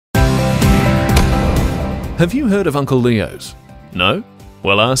Have you heard of Uncle Leo's? No?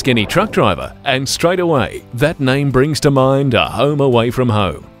 Well, ask any truck driver, and straight away, that name brings to mind a home away from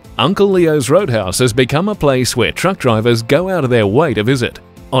home. Uncle Leo's Roadhouse has become a place where truck drivers go out of their way to visit.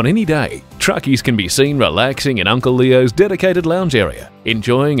 On any day, truckies can be seen relaxing in Uncle Leo's dedicated lounge area,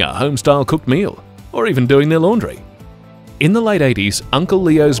 enjoying a home-style cooked meal, or even doing their laundry. In the late 80s, Uncle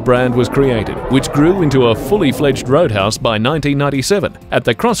Leo's brand was created, which grew into a fully fledged roadhouse by 1997 at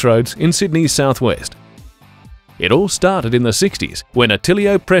the Crossroads in Sydney's southwest. It all started in the 60s when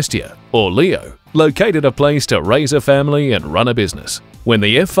Attilio Prestia, or Leo, located a place to raise a family and run a business. When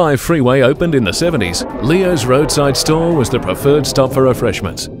the F5 freeway opened in the 70s, Leo's roadside store was the preferred stop for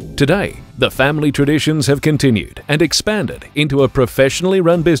refreshments. Today, the family traditions have continued and expanded into a professionally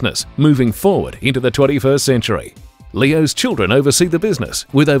run business, moving forward into the 21st century. Leo's children oversee the business,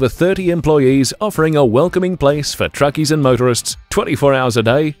 with over 30 employees offering a welcoming place for truckies and motorists 24 hours a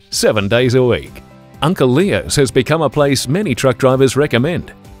day, 7 days a week. Uncle Leo's has become a place many truck drivers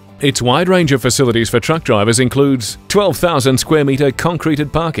recommend. Its wide range of facilities for truck drivers includes 12,000 square metre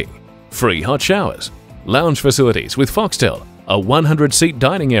concreted parking, free hot showers, lounge facilities with Foxtel, a 100-seat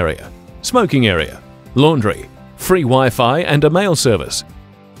dining area, smoking area, laundry, free Wi-Fi and a mail service.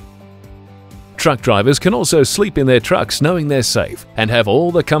 Truck drivers can also sleep in their trucks knowing they're safe and have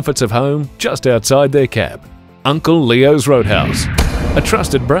all the comforts of home just outside their cab. Uncle Leo's Roadhouse, a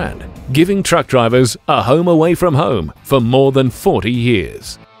trusted brand, giving truck drivers a home away from home for more than 40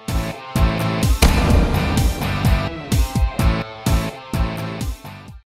 years.